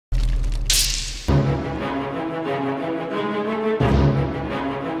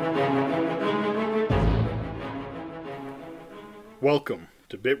Welcome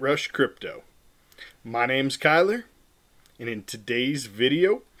to BitRush Crypto. My name's Kyler, and in today's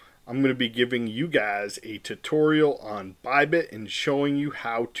video, I'm going to be giving you guys a tutorial on Bybit and showing you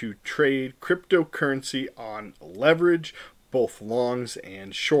how to trade cryptocurrency on leverage, both longs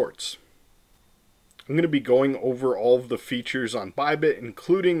and shorts. I'm going to be going over all of the features on Bybit,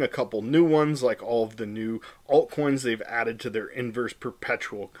 including a couple new ones like all of the new altcoins they've added to their inverse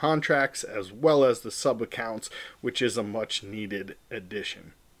perpetual contracts, as well as the sub-accounts, which is a much needed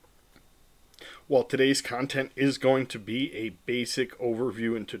addition. While today's content is going to be a basic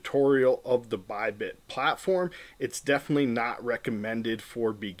overview and tutorial of the Bybit platform, it's definitely not recommended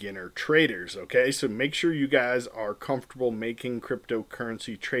for beginner traders, okay? So make sure you guys are comfortable making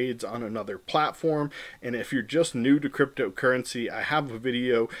cryptocurrency trades on another platform. And if you're just new to cryptocurrency, I have a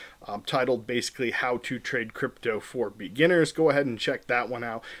video titled basically how to trade crypto for beginners. Go ahead and check that one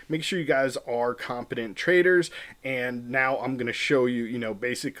out. Make sure you guys are competent traders. And now I'm going to show you,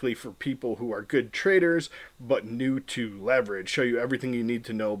 basically for people who are good traders but new to leverage, show you everything you need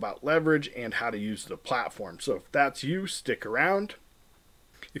to know about leverage and how to use the platform. So if that's you, stick around.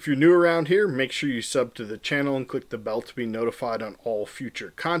 If you're new around here, make sure you sub to the channel and click the bell to be notified on all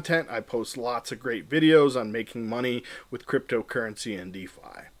future content. I post lots of great videos on making money with cryptocurrency and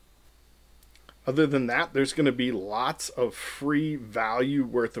DeFi. Other than that, there's going to be lots of free value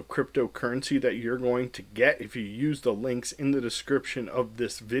worth of cryptocurrency that you're going to get if you use the links in the description of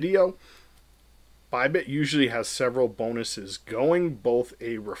this video. Bybit usually has several bonuses going, both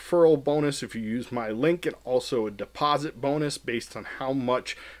a referral bonus if you use my link and also a deposit bonus based on how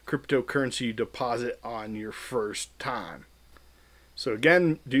much cryptocurrency you deposit on your first time. So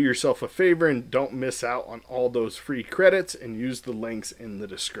again, do yourself a favor and don't miss out on all those free credits and use the links in the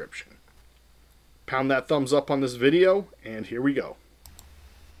description. Pound that thumbs up on this video, and here we go.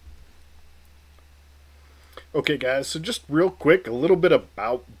 Okay guys, so just real quick, a little bit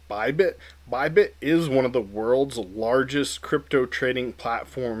about Bybit. Bybit is one of the world's largest crypto trading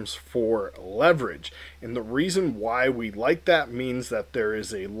platforms for leverage. And the reason why we like that means that there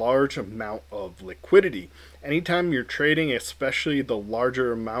is a large amount of liquidity. Anytime you're trading, especially the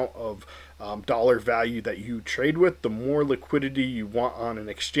larger amount of dollar value that you trade with, the more liquidity you want on an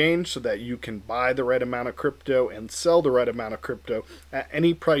exchange so that you can buy the right amount of crypto and sell the right amount of crypto at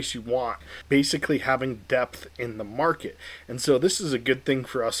any price you want, basically having depth in the market. And so this is a good thing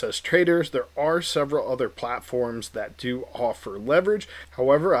for us as traders. There are several other platforms that do offer leverage.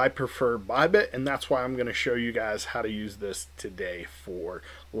 However, I prefer Bybit, and that's why I'm going to show you guys how to use this today for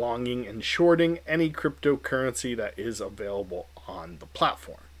longing and shorting any cryptocurrency that is available on the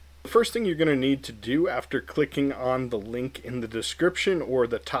platform. The first thing you're going to need to do after clicking on the link in the description or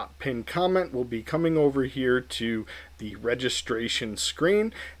the top pinned comment will be coming over here to the registration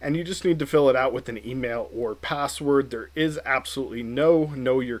screen, and you just need to fill it out with an email or password. There is absolutely no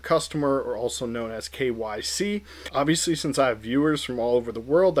know your customer, or also known as KYC. Obviously, since I have viewers from all over the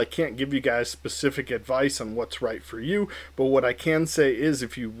world, I can't give you guys specific advice on what's right for you, but what I can say is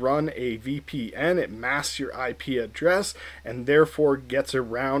if you run a VPN, it masks your IP address and therefore gets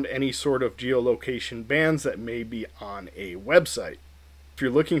around any sort of geolocation bans that may be on a website. If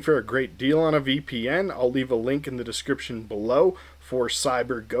you're looking for a great deal on a VPN, I'll leave a link in the description below for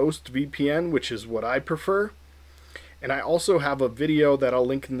CyberGhost VPN, which is what I prefer. And I also have a video that I'll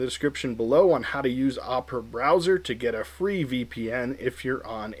link in the description below on how to use Opera Browser to get a free VPN if you're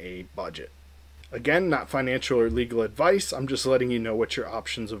on a budget. Again, not financial or legal advice, I'm just letting you know what your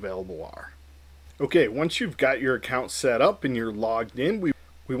options available are. Okay, once you've got your account set up and you're logged in, we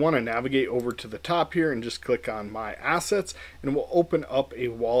want to navigate over to the top here and just click on My Assets, and we'll open up a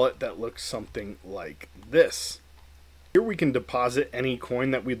wallet that looks something like this. Here we can deposit any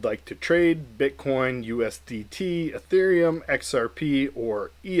coin that we'd like to trade. Bitcoin, USDT, Ethereum, XRP,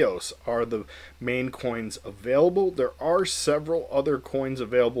 or EOS are the main coins available. There are several other coins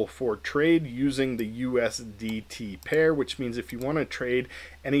available for trade using the USDT pair, which means if you want to trade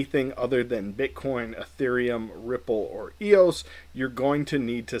anything other than Bitcoin, Ethereum, Ripple, or EOS, you're going to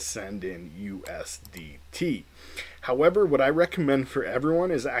need to send in USDT. However, what I recommend for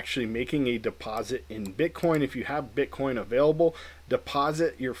everyone is actually making a deposit in Bitcoin. If you have Bitcoin available,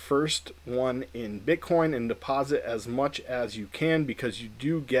 deposit your first one in Bitcoin and deposit as much as you can, because you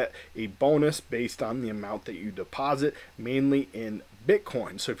do get a bonus based on the amount that you deposit, mainly in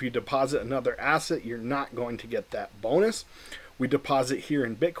Bitcoin. So if you deposit another asset, you're not going to get that bonus. We deposit here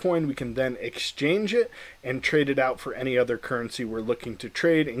in Bitcoin, we can then exchange it and trade it out for any other currency we're looking to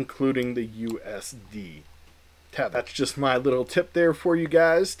trade, including the USD. That's just my little tip there for you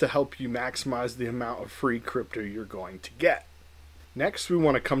guys to help you maximize the amount of free crypto you're going to get. Next, we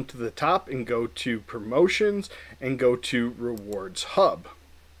want to come to the top and go to Promotions and go to Rewards Hub.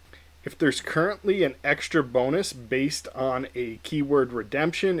 If there's currently an extra bonus based on a keyword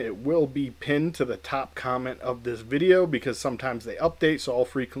redemption, it will be pinned to the top comment of this video because sometimes they update, so I'll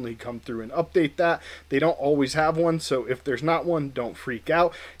frequently come through and update that. They don't always have one, so if there's not one, don't freak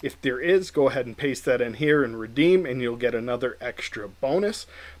out. If there is, go ahead and paste that in here and redeem, and you'll get another extra bonus.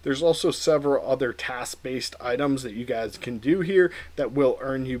 There's also several other task-based items that you guys can do here that will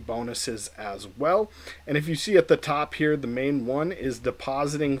earn you bonuses as well. And if you see at the top here, the main one is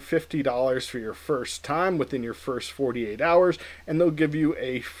depositing $50 for your first time within your first 48 hours, and they'll give you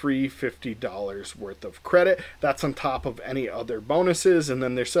a free $50 worth of credit. That's on top of any other bonuses. And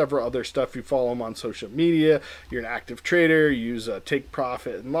then there's several other stuff. You follow them on social media, you're an active trader, you use take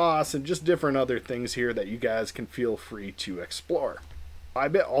profit and loss, and just different other things here that you guys can feel free to explore.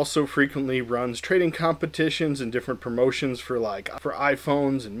 Bybit also frequently runs trading competitions and different promotions for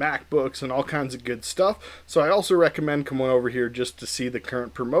iPhones and MacBooks and all kinds of good stuff. So I also recommend coming over here just to see the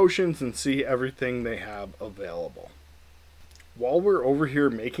current promotions and see everything they have available. While we're over here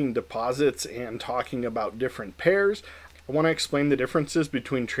making deposits and talking about different pairs, I want to explain the differences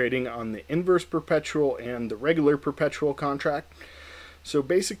between trading on the inverse perpetual and the regular perpetual contract. So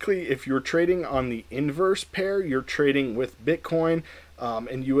basically, if you're trading on the inverse pair, you're trading with Bitcoin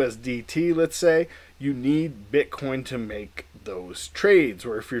and USDT, let's say, you need Bitcoin to make those trades.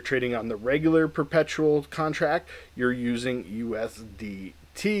 Or if you're trading on the regular perpetual contract, you're using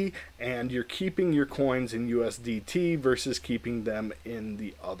USDT and you're keeping your coins in USDT versus keeping them in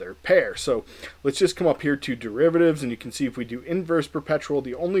the other pair. So let's just come up here to derivatives, and you can see if we do inverse perpetual,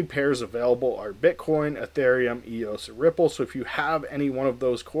 the only pairs available are Bitcoin, Ethereum, EOS, and Ripple. So if you have any one of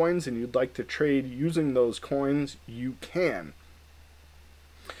those coins and you'd like to trade using those coins, you can.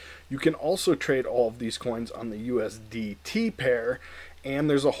 You can also trade all of these coins on the USDT pair, and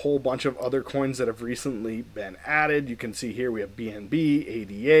there's a whole bunch of other coins that have recently been added. You can see here we have BNB,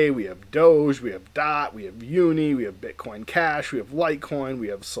 ADA, we have Doge, we have DOT, we have Uni, we have Bitcoin Cash, we have Litecoin, we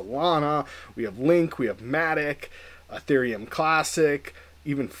have Solana, we have Link, we have Matic, Ethereum Classic,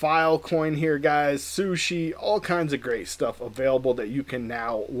 even Filecoin here, guys, Sushi, all kinds of great stuff available that you can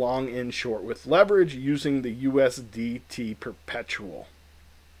now long and short with leverage using the USDT perpetual.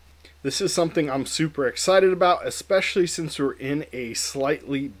 This is something I'm super excited about, especially since we're in a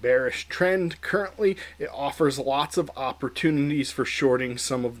slightly bearish trend currently. It offers lots of opportunities for shorting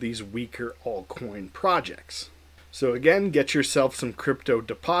some of these weaker altcoin projects. So again, get yourself some crypto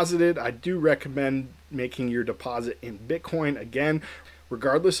deposited. I do recommend making your deposit in Bitcoin. Again,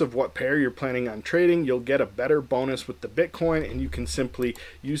 regardless of what pair you're planning on trading, you'll get a better bonus with the Bitcoin, and you can simply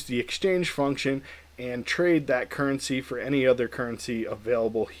use the exchange function and trade that currency for any other currency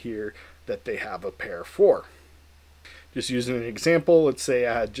available here that they have a pair for. Just using an example, let's say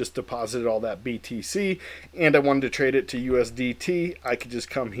I had just deposited all that BTC and I wanted to trade it to USDT. I could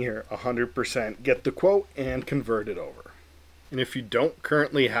just come here 100%, get the quote, and convert it over. And if you don't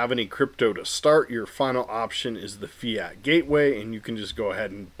currently have any crypto to start, your final option is the Fiat Gateway, and you can just go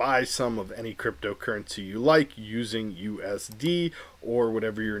ahead and buy some of any cryptocurrency you like using USD or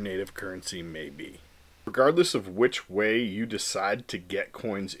whatever your native currency may be. Regardless of which way you decide to get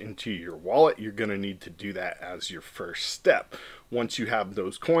coins into your wallet, you're going to need to do that as your first step. Once you have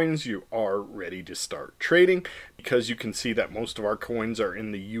those coins, you are ready to start trading. Because you can see that most of our coins are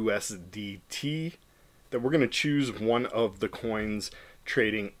in the USDT, that we're going to choose one of the coins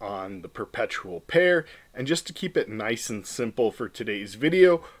trading on the perpetual pair. And just to keep it nice and simple for today's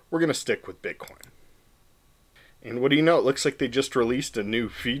video, we're going to stick with Bitcoin. And what do you know, it looks like they just released a new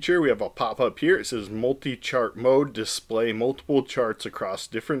feature. We have a pop-up here. It says multi-chart mode, display multiple charts across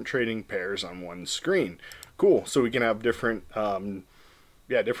different trading pairs on one screen. Cool. So we can have different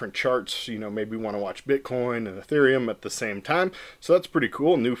different charts. You know, maybe we want to watch Bitcoin and Ethereum at the same time. So that's pretty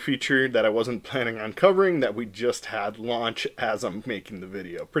cool. New feature that I wasn't planning on covering that we just had launch as I'm making the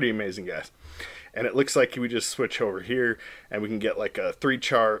video. Pretty amazing, guys. And it looks like we just switch over here and we can get like a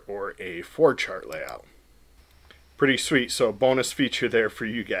 3-chart or a 4-chart layout. Pretty sweet. So a bonus feature there for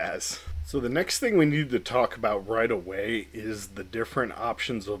you guys. So the next thing we need to talk about right away is the different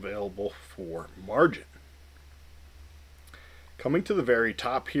options available for margin. Coming to the very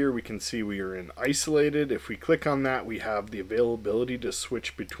top here, we can see we are in isolated. If we click on that, we have the availability to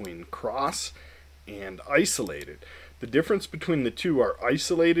switch between cross and isolated. The difference between the two are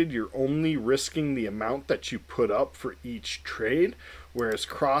isolated. You're only risking the amount that you put up for each trade, whereas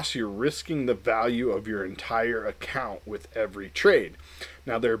cross, you're risking the value of your entire account with every trade.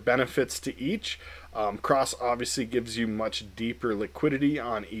 Now, there are benefits to each. Cross obviously gives you much deeper liquidity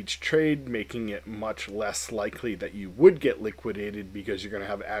on each trade, making it much less likely that you would get liquidated because you're going to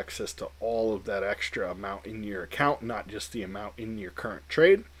have access to all of that extra amount in your account, not just the amount in your current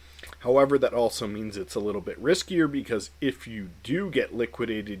trade. However, that also means it's a little bit riskier because if you do get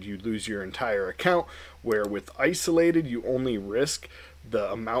liquidated, you lose your entire account, where with isolated, you only risk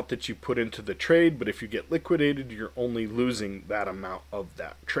the amount that you put into the trade, but if you get liquidated, you're only losing that amount of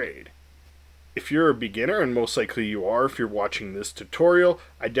that trade. If you're a beginner, and most likely you are if you're watching this tutorial,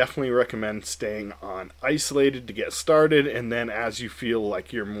 I definitely recommend staying on isolated to get started, and then as you feel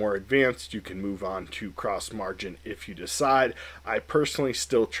like you're more advanced, you can move on to cross margin if you decide. I personally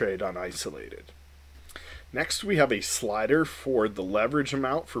still trade on isolated. Next, we have a slider for the leverage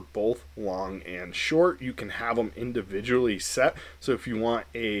amount for both long and short. You can have them individually set. So if you want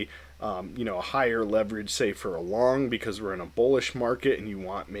a higher leverage, say for a long, because we're in a bullish market, and you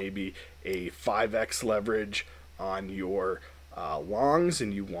want maybe a 5x leverage on your longs,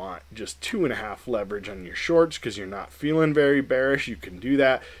 and you want just 2.5 leverage on your shorts because you're not feeling very bearish, you can do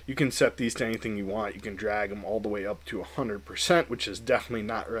that. You can set these to anything you want. You can drag them all the way up to 100%, which is definitely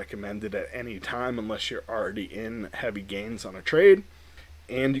not recommended at any time unless you're already in heavy gains on a trade.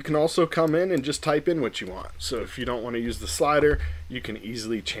 And you can also come in and just type in what you want. So if you don't want to use the slider, you can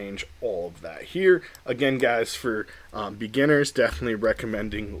easily change all of that here. Again, guys, for beginners, definitely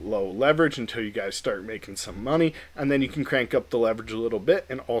recommending low leverage until you guys start making some money. And then you can crank up the leverage a little bit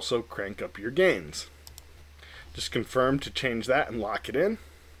and also crank up your gains. Just confirm to change that and lock it in.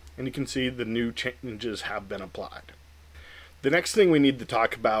 And you can see the new changes have been applied. The next thing we need to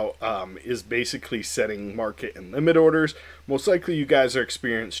talk about is basically setting market and limit orders. Most likely you guys are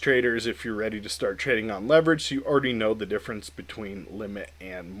experienced traders if you're ready to start trading on leverage, so you already know the difference between limit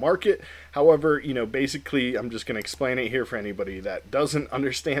and market. However, basically I'm just going to explain it here for anybody that doesn't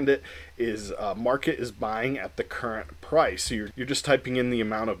understand it, is market is buying at the current price. So you're just typing in the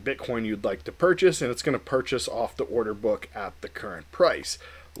amount of Bitcoin you'd like to purchase, and it's going to purchase off the order book at the current price.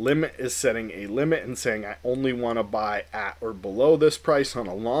 Limit is setting a limit and saying I only want to buy at or below this price on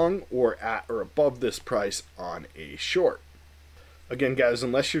a long, or at or above this price on a short. Again, guys,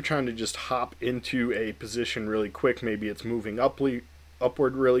 unless you're trying to just hop into a position really quick, maybe it's moving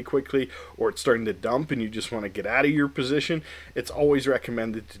upward really quickly, or it's starting to dump and you just want to get out of your position, it's always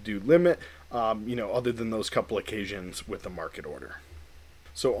recommended to do limit, other than those couple occasions with a market order.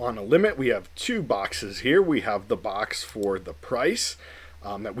 So on a limit, we have two boxes here. We have the box for the price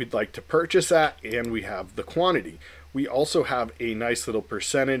that we'd like to purchase at, and we have the quantity. We also have a nice little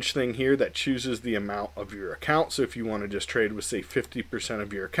percentage thing here that chooses the amount of your account. So if you want to just trade with, say, 50%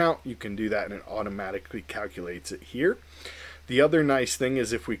 of your account, you can do that and it automatically calculates it here. The other nice thing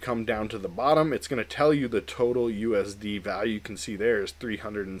is if we come down to the bottom, it's going to tell you the total USD value. You can see there is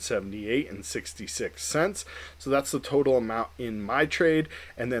 378.66 cents. So that's the total amount in my trade.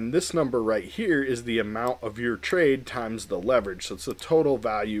 And then this number right here is the amount of your trade times the leverage. So it's the total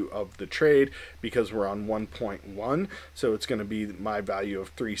value of the trade because we're on 1.1. So it's going to be my value of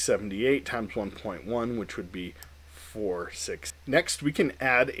 378 times 1.1, which would be 46. Next, we can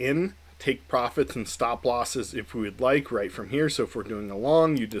add in take profits and stop losses if we would like right from here. So if we're doing a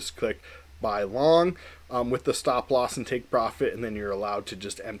long, you just click buy long with the stop loss and take profit, and then you're allowed to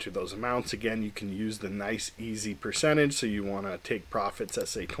just enter those amounts. Again, you can use the nice easy percentage. So you want to take profits at,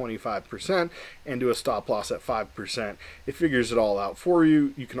 say, 25% and do a stop loss at 5%. It figures it all out for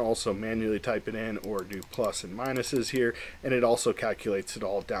you. You can also manually type it in or do plus and minuses here, and it also calculates it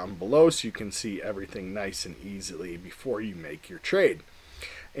all down below so you can see everything nice and easily before you make your trade.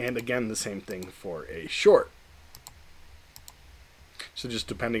 And again, the same thing for a short. So just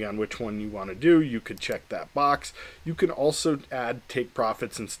depending on which one you want to do, you could check that box. You can also add take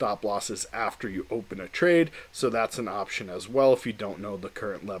profits and stop losses after you open a trade. So that's an option as well if you don't know the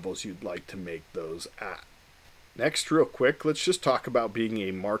current levels you'd like to make those at. Next, real quick, let's just talk about being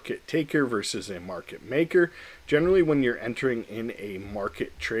a market taker versus a market maker. Generally, when you're entering in a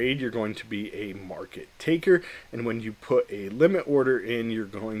market trade, you're going to be a market taker. And when you put a limit order in, you're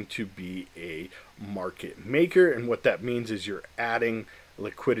going to be a market maker. And what that means is you're adding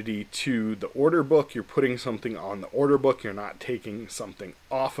liquidity to the order book. You're putting something on the order book. You're not taking something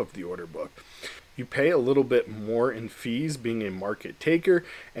off of the order book. You pay a little bit more in fees being a market taker,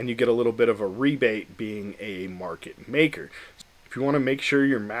 and you get a little bit of a rebate being a market maker. If you want to make sure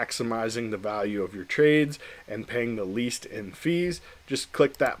you're maximizing the value of your trades and paying the least in fees, just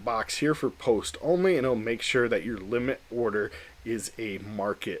click that box here for post only, and it'll make sure that your limit order is a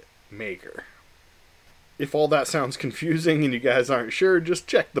market maker. If all that sounds confusing and you guys aren't sure, just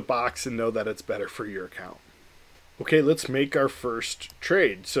check the box and know that it's better for your account. Okay, let's make our first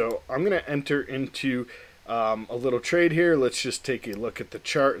trade. So I'm going to enter into a little trade here. Let's just take a look at the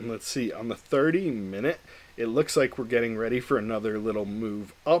chart and let's see. On the 30-minute, it looks like we're getting ready for another little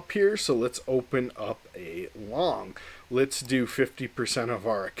move up here. So let's open up a long. Let's do 50% of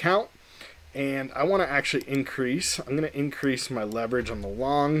our account. And I want to actually increase. I'm going to increase my leverage on the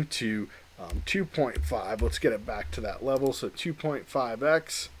long to 2.5. Let's get it back to that level. So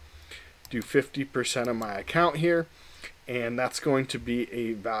 2.5x. Do 50% of my account here, and that's going to be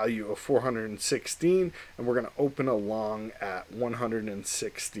a value of 416, and we're going to open a long at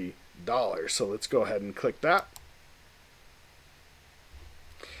 $160. So let's go ahead and click that.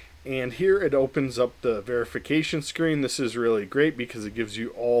 And here it opens up the verification screen. This is really great because it gives you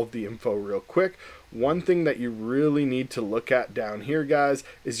all of the info real quick. One thing that you really need to look at down here, guys,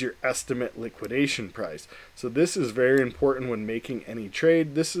 is your estimate liquidation price. So this is very important when making any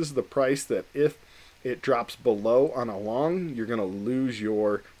trade. This is the price that if it drops below on a long, you're going to lose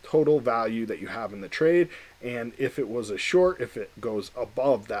your total value that you have in the trade. And if it was a short, if it goes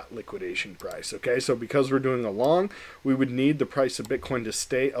above that liquidation price. Okay, so because we're doing a long, we would need the price of Bitcoin to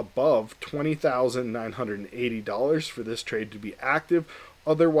stay above $20,980 for this trade to be active.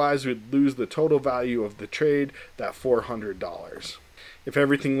 Otherwise, we'd lose the total value of the trade, that $400. If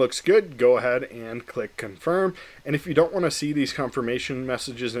everything looks good, go ahead and click confirm. And if you don't want to see these confirmation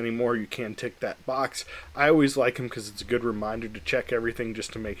messages anymore, you can tick that box. I always like them because it's a good reminder to check everything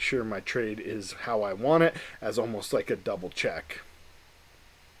just to make sure my trade is how I want it, as almost like a double check.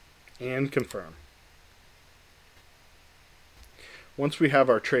 And confirm. Once we have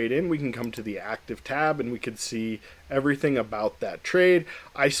our trade in, we can come to the active tab and we can see everything about that trade.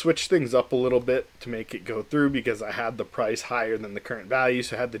 I switched things up a little bit to make it go through because I had the price higher than the current value,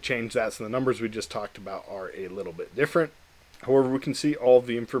 so I had to change that. So the numbers we just talked about are a little bit different. However, we can see all of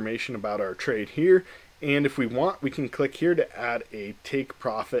the information about our trade here. And if we want, we can click here to add a take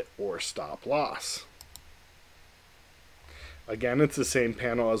profit or stop loss. Again, it's the same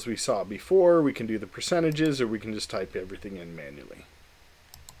panel as we saw before. We can do the percentages, or we can just type everything in manually.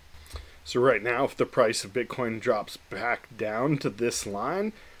 So right now, if the price of Bitcoin drops back down to this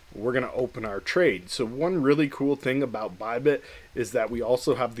line, we're going to open our trade. So one really cool thing about Bybit is that we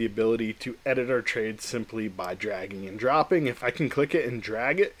also have the ability to edit our trade simply by dragging and dropping. If I can click it and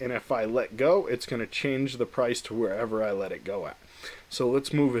drag it, and if I let go, it's going to change the price to wherever I let it go at. So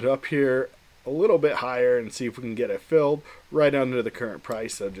let's move it up here a little bit higher and see if we can get it filled right under the current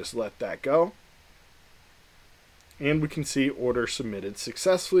price. So just let that go. And we can see order submitted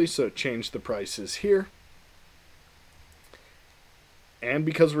successfully, so it changed the prices here. And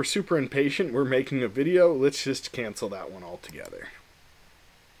because we're super impatient, we're making a video, let's just cancel that one altogether.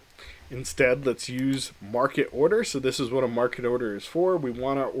 Instead, let's use market order. So this is what a market order is for. We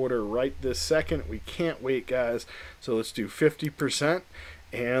want our order right this second. We can't wait, guys. So let's do 50%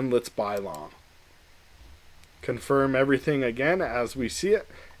 and let's buy long. Confirm everything again as we see it,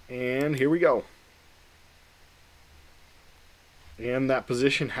 and here we go. And that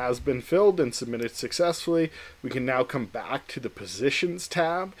position has been filled and submitted successfully. We can now come back to the Positions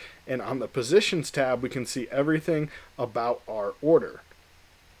tab, and on the Positions tab we can see everything about our order.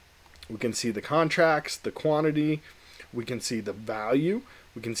 We can see the contracts, the quantity, we can see the value,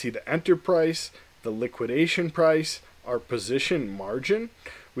 we can see the enter price, the liquidation price, our position margin.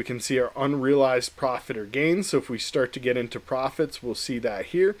 We can see our unrealized profit or gain. So if we start to get into profits, we'll see that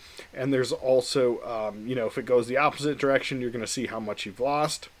here. And there's also, if it goes the opposite direction, you're going to see how much you've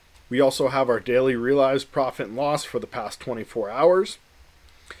lost. We also have our daily realized profit and loss for the past 24 hours.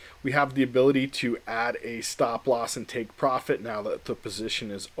 We have the ability to add a stop loss and take profit now that the position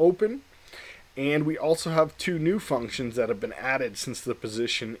is open. And we also have two new functions that have been added since the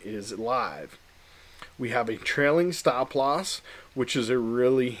position is live. We have a trailing stop loss, which is a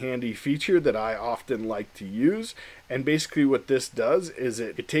really handy feature that I often like to use. And basically what this does is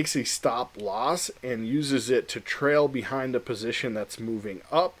it takes a stop loss and uses it to trail behind a position that's moving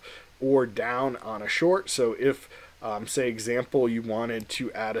up or down on a short. So if, say example, you wanted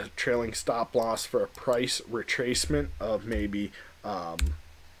to add a trailing stop loss for a price retracement of maybe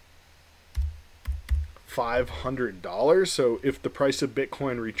 $500. So if the price of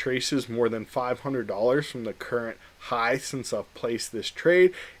Bitcoin retraces more than $500 from the current high since I've placed this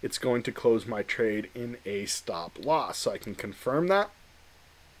trade, it's going to close my trade in a stop loss. So I can confirm that.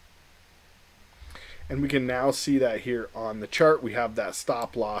 And we can now see that here on the chart. We have that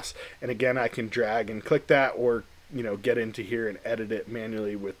stop loss. And again, I can drag and click that, or get into here and edit it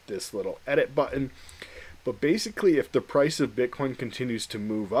manually with this little edit button. But basically, if the price of Bitcoin continues to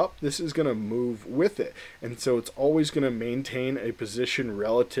move up, this is going to move with it. And so it's always going to maintain a position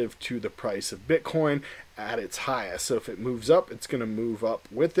relative to the price of Bitcoin at its highest. So if it moves up, it's going to move up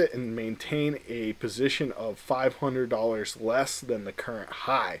with it and maintain a position of $500 less than the current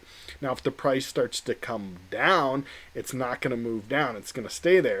high. Now, if the price starts to come down, it's not going to move down. It's going to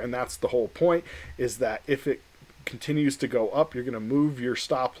stay there. And that's the whole point, is that if it continues to go up, you're going to move your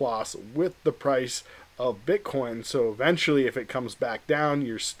stop loss with the price of Bitcoin. So eventually, if it comes back down,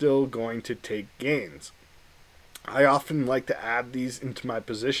 you're still going to take gains. I often like to add these into my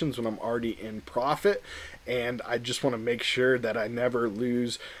positions when I'm already in profit, and I just want to make sure that I never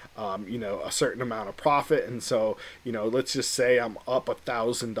lose a certain amount of profit. And so, let's just say I'm up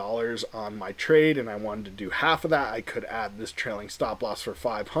 $1,000 on my trade and I wanted to do half of that. I could add this trailing stop loss for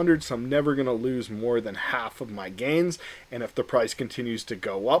 500, so I'm never going to lose more than half of my gains. And if the price continues to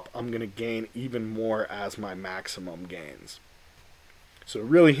go up, I'm going to gain even more as my maximum gains. So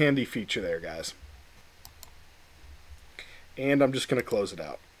really handy feature there, guys. And I'm just going to close it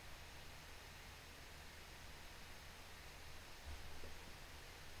out.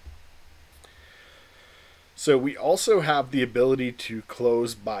 So we also have the ability to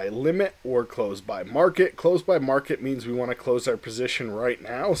close by limit or close by market. Close by market means we want to close our position right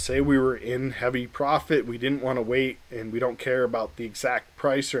now. Say we were in heavy profit, we didn't want to wait, and we don't care about the exact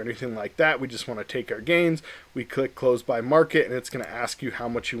price or anything like that. We just want to take our gains. We click close by market, and it's going to ask you how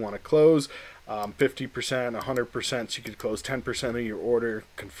much you want to close. 50%, 100%, so you could close 10% of your order,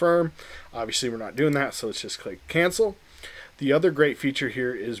 confirm. Obviously, we're not doing that, so let's just click cancel. The other great feature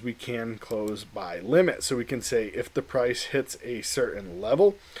here is we can close by limit. So we can say if the price hits a certain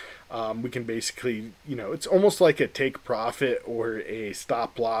level, we can basically, it's almost like a take profit or a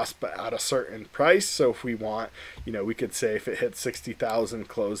stop loss, but at a certain price. So if we want, we could say if it hits 60,000,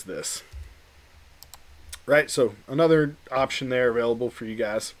 close this. Right, so another option there available for you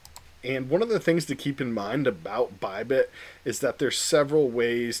guys. And one of the things to keep in mind about Bybit is that there's several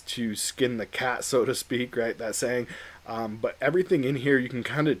ways to skin the cat, so to speak, right? That saying. But everything in here you can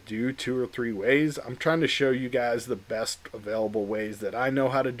kind of do 2 or 3 ways. I'm trying to show you guys the best available ways that I know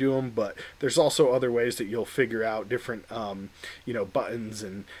how to do them, but there's also other ways that you'll figure out different buttons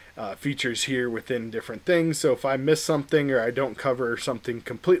and features here within different things. So if I miss something or I don't cover something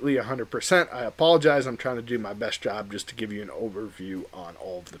completely 100%, I apologize. I'm trying to do my best job just to give you an overview on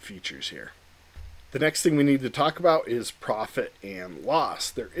all of the features here. The next thing we need to talk about is profit and loss.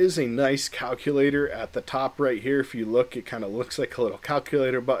 There is a nice calculator at the top right here. If you look, it kind of looks like a little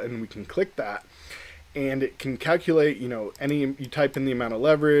calculator button. We can click that and it can calculate, you type in the amount of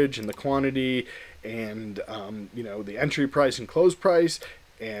leverage and the quantity and, the entry price and close price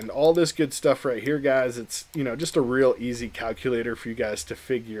and all this good stuff right here, guys. It's, just a real easy calculator for you guys to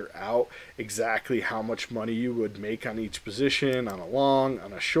figure out exactly how much money you would make on each position, on a long,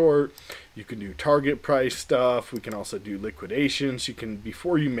 on a short. You can do target price stuff. We can also do liquidations. You can,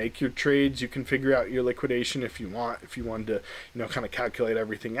 before you make your trades, you can figure out your liquidation if you want, if you wanted to, kind of calculate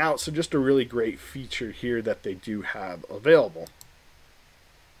everything out. So just a really great feature here that they do have available.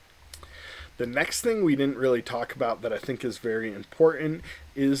 The next thing we didn't really talk about that I think is very important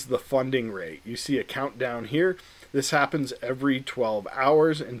is the funding rate. You see a countdown here. This happens every 12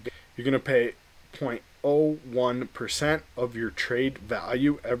 hours and you're going to pay 0.01% of your trade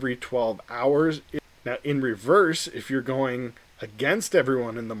value every 12 hours. Now in reverse, if you're going against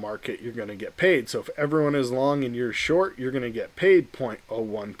everyone in the market, you're going to get paid. So if everyone is long and you're short, you're going to get paid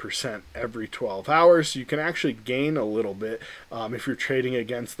 0.01% every 12 hours. So you can actually gain a little bit if you're trading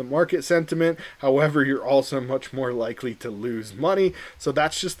against the market sentiment. However, you're also much more likely to lose money. So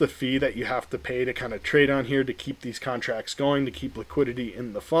that's just the fee that you have to pay to kind of trade on here to keep these contracts going, to keep liquidity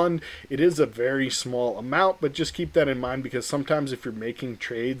in the fund. It is a very small amount, but just keep that in mind because sometimes if you're making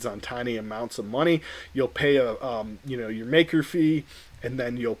trades on tiny amounts of money, you'll pay a your maker fee and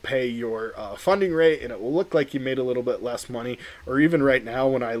then you'll pay your funding rate and it will look like you made a little bit less money. Or even right now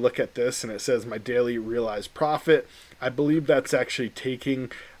when I look at this and it says my daily realized profit, I believe that's actually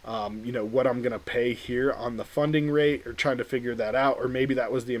taking what I'm going to pay here on the funding rate or trying to figure that out, or maybe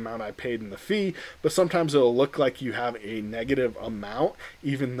that was the amount I paid in the fee. But sometimes it'll look like you have a negative amount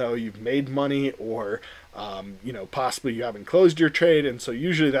even though you've made money, or possibly you haven't closed your trade. And so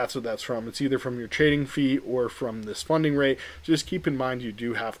usually that's what that's from. It's either from your trading fee or from this funding rate. Just keep in mind you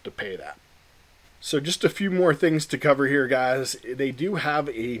do have to pay that. So just a few more things to cover here, guys. They do have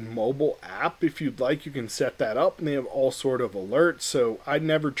a mobile app. If you'd like, you can set that up, and they have all sort of alerts. So I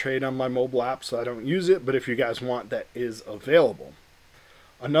never trade on my mobile app, so I don't use it, but if you guys want, that is available.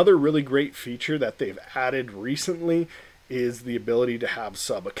 Another really great feature that they've added recently is the ability to have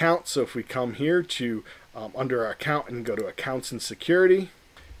sub accounts. So if we come here to under our account and go to accounts and security,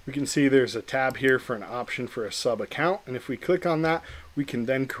 we can see there's a tab here for an option for a sub account, and if we click on that, we can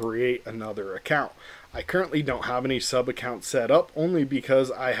then create another account. I currently don't have any sub accounts set up, only because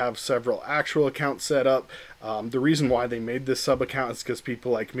I have several actual accounts set up. The reason why they made this sub account is because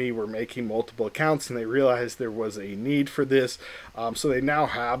people like me were making multiple accounts and they realized there was a need for this. So they now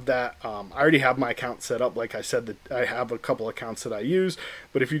have that. I already have my account set up. Like I said, that I have a couple accounts that I use,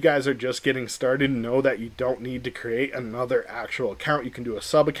 but if you guys are just getting started, know that you don't need to create another actual account. You can do a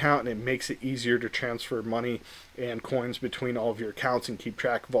sub account, and it makes it easier to transfer money and coins between all of your accounts and keep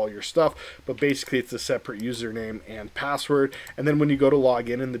track of all your stuff. But basically it's a separate username and password, and then when you go to log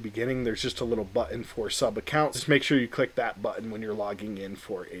in the beginning, there's just a little button for sub accounts. Just make sure you click that button when you're logging in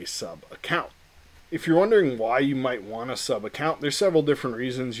for a sub account. If you're wondering why you might want a sub account, there's several different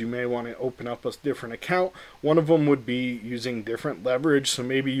reasons you may want to open up a different account. One of them would be using different leverage. So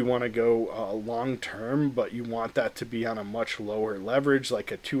maybe you want to go long term, but you want that to be on a much lower leverage,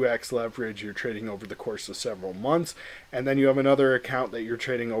 like a 2x leverage you're trading over the course of several months. And then you have another account that you're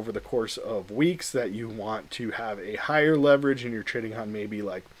trading over the course of weeks that you want to have a higher leverage, and you're trading on maybe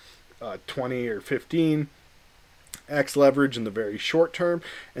like 20 or 15 X leverage in the very short term,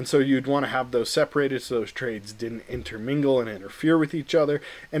 and so you'd want to have those separated so those trades didn't intermingle and interfere with each other.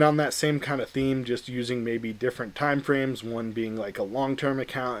 And on that same kind of theme, just using maybe different time frames, one being like a long-term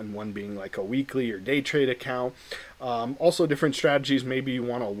account and one being like a weekly or day trade account. Also different strategies, maybe you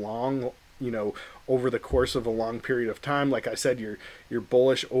want a long, over the course of a long period of time. Like I said, you're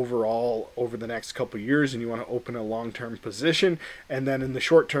bullish overall over the next couple of years, and you want to open a long-term position. And then in the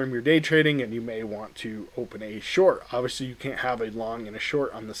short term, you're day trading, and you may want to open a short. Obviously, you can't have a long and a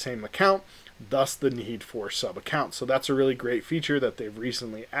short on the same account, thus the need for sub accounts. So that's a really great feature that they've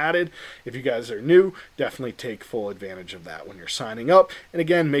recently added. If you guys are new, definitely take full advantage of that when you're signing up. And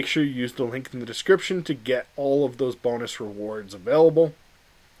again, make sure you use the link in the description to get all of those bonus rewards available.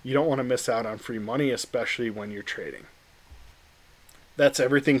 You don't want to miss out on free money, especially when you're trading. That's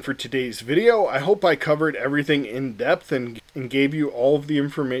everything for today's video. I hope I covered everything in depth and gave you all of the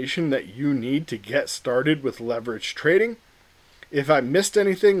information that you need to get started with leverage trading. If I missed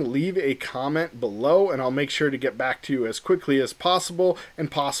anything, leave a comment below and I'll make sure to get back to you as quickly as possible and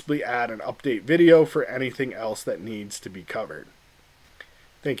possibly add an update video for anything else that needs to be covered.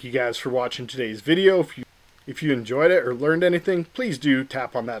 Thank you guys for watching today's video. If you enjoyed it or learned anything, please do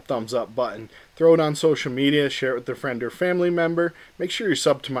tap on that thumbs up button. Throw it on social media, share it with a friend or family member. Make sure you're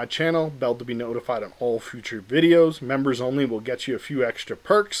subbed to my channel, bell to be notified on all future videos. Members only will get you a few extra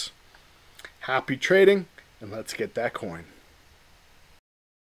perks. Happy trading, and let's get that coin.